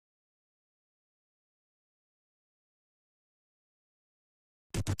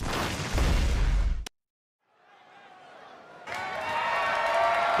The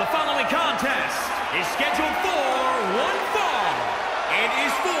following contest is scheduled for one fall. It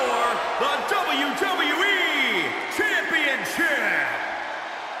is for the WWE Championship.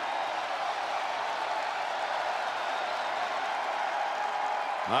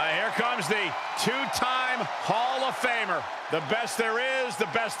 Here comes the two-time Hall of Famer. The best there is, the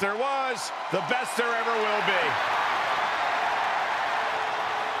best there was, the best there ever will be.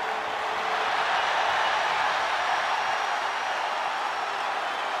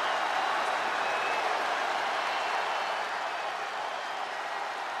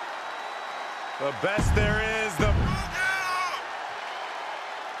 The best there is, the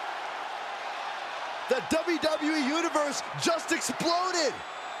WWE Universe just exploded!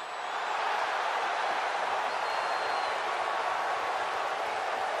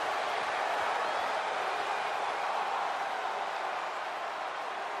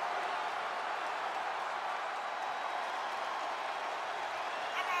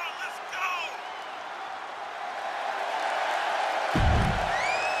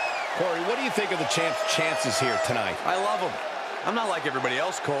 Corey, what do you think of the champ's chances here tonight? I love him. I'm not like everybody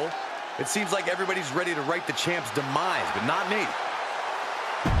else, Cole. It seems like everybody's ready to write the champ's demise, but not me.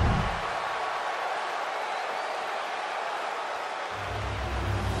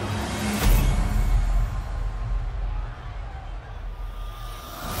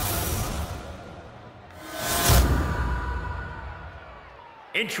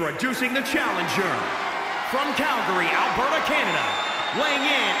 Introducing the challenger from Calgary, Alberta, Canada. Weighing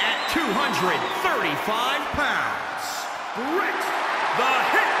in at 235 pounds, Bret the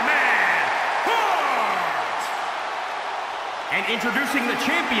Hitman Hart! And introducing the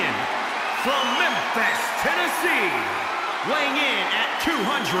champion from Memphis, Tennessee. Weighing in at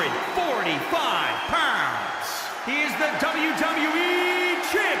 245 pounds, he is the WWE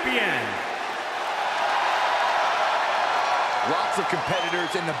Champion. Lots of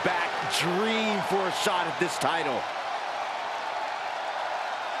competitors in the back dream for a shot at this title.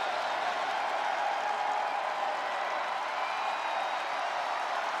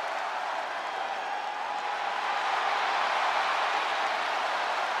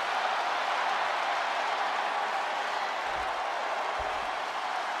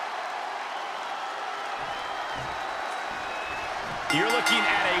 You're looking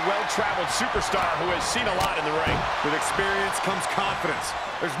at a well-traveled superstar who has seen a lot in the ring. With experience comes confidence.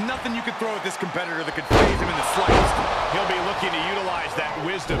 There's nothing you can throw at this competitor that could phase him in the slightest. He'll be looking to utilize that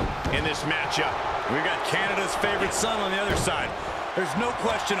wisdom in this matchup. We've got Canada's favorite son on the other side. There's no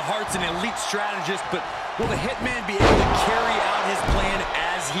question Hart's an elite strategist, but will the Hitman be able to carry out his plan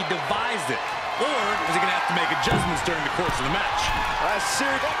as he devised it? Or is he going to have to make adjustments during the course of the match? A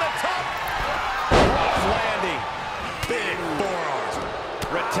series on the top. Rough landing. Big forearms.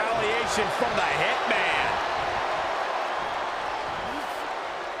 Retaliation from the Hitman.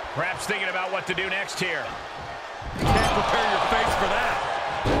 Perhaps thinking about what to do next here. You can't prepare your face for that.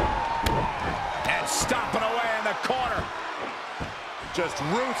 And stomping away in the corner. Just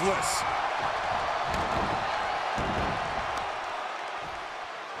ruthless.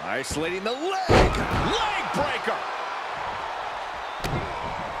 Isolating the leg. Leg breaker.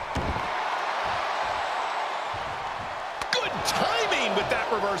 Good timing with that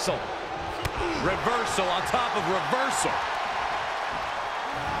reversal. Reversal on top of reversal.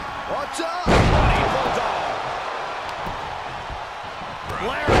 Watch out! Bloody bulldog.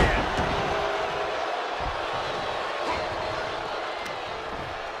 Lariat.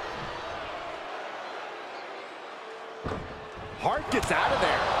 Hart gets out of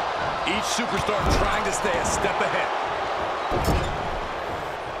there. Each superstar trying to stay a step ahead.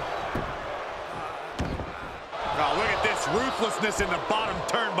 Oh, look at this ruthlessness in the bottom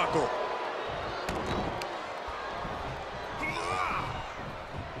turnbuckle.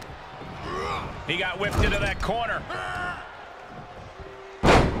 He got whipped into that corner.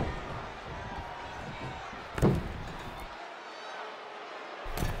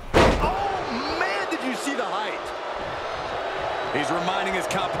 Oh, man, did you see the height? He's reminding his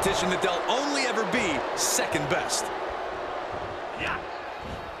competition that they'll only ever be second best. Yeah.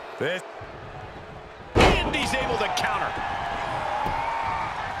 And he's able to counter.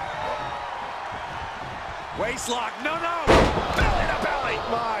 Waistlock, no. Belly to belly.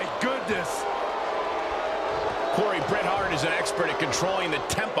 My goodness. Corey, Bret Hart is an expert at controlling the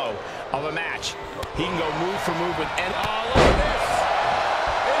tempo of a match. He can go move for move with any... Oh, look at this.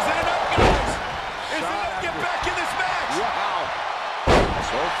 Is it enough, guys? Is it enough to get back in this match? Wow.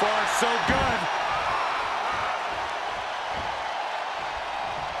 So far, so good.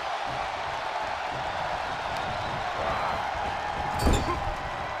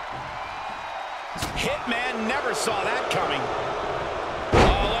 never saw that coming.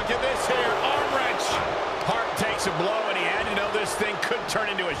 Oh, look at this here. Arm wrench. Hart takes a blow, and he had to know this thing could turn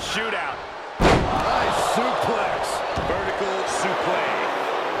into a shootout. Nice suplex. Vertical suplex.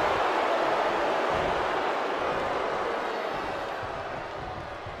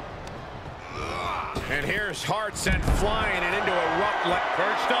 And here's Hart sent flying and into a rough leg.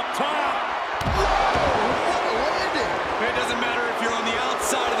 Perched up top. Whoa, what a landing. It doesn't matter if you're on the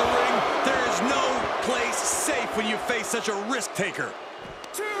outside of the ring. There is no place safe when you face such a risk taker.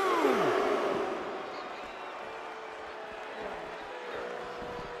 2.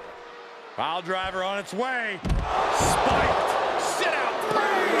 Pile driver on its way. Spiked. Sit out.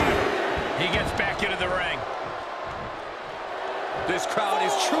 3. He gets back into the ring. This crowd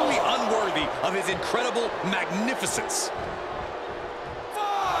is truly unworthy of his incredible magnificence.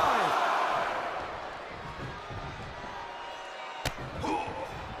 5.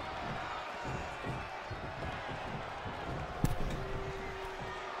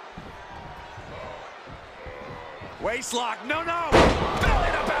 Waistlock. No, no.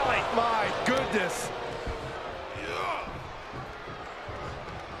 Belly to belly. My goodness.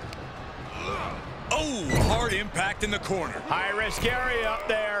 Oh, hard impact in the corner. High-risk area up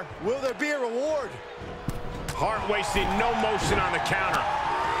there. Will there be a reward? Hart wasting no motion on the counter.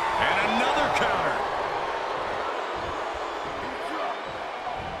 And another counter.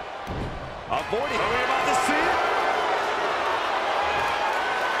 Avoiding. Are we about to see it?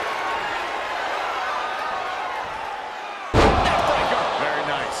 Neckbreaker. Very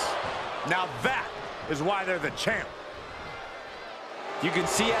nice. Now that is why they're the champ. You can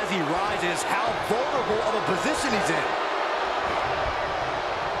see as he rises how vulnerable of a position he's in.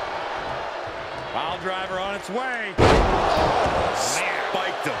 Pile driver on its way. Oh,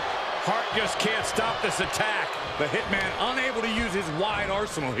 Spiked him. Hart just can't stop this attack. The Hitman unable to use his wide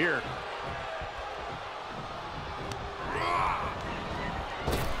arsenal here.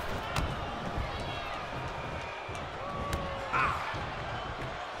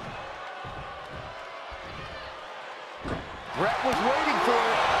 Bret was waiting for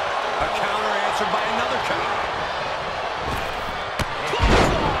it. A counter answered by another counter.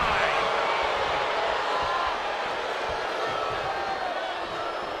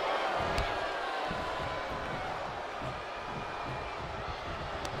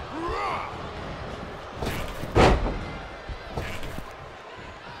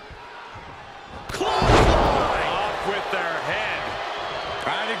 Off with their head.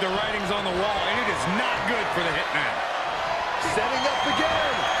 I think the writing's on the wall, and it is not good for the Hitman. Setting up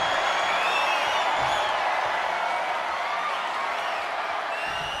again.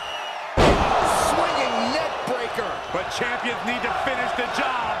 Swinging neck breaker. But champions need to finish the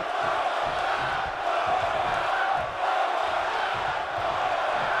job.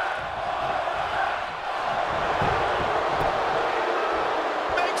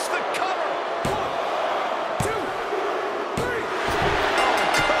 Makes the cover. 1, 2, 3. Oh,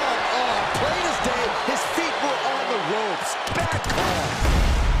 come on. Plain as day, his feet were on the ropes. Bad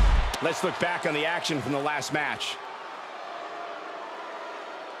call. Let's look back on the action from the last match.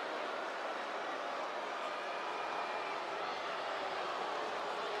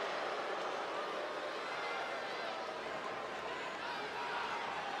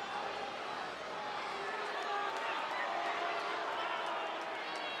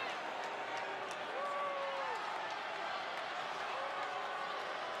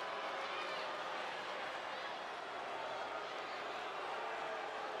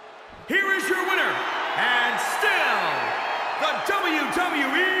 Here is your winner, and still the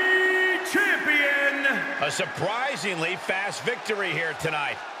WWE Champion. A surprisingly fast victory here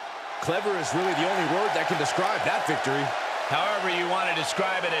tonight. Clever is really the only word that can describe that victory. However you want to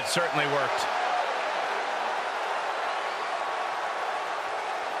describe it, it certainly worked.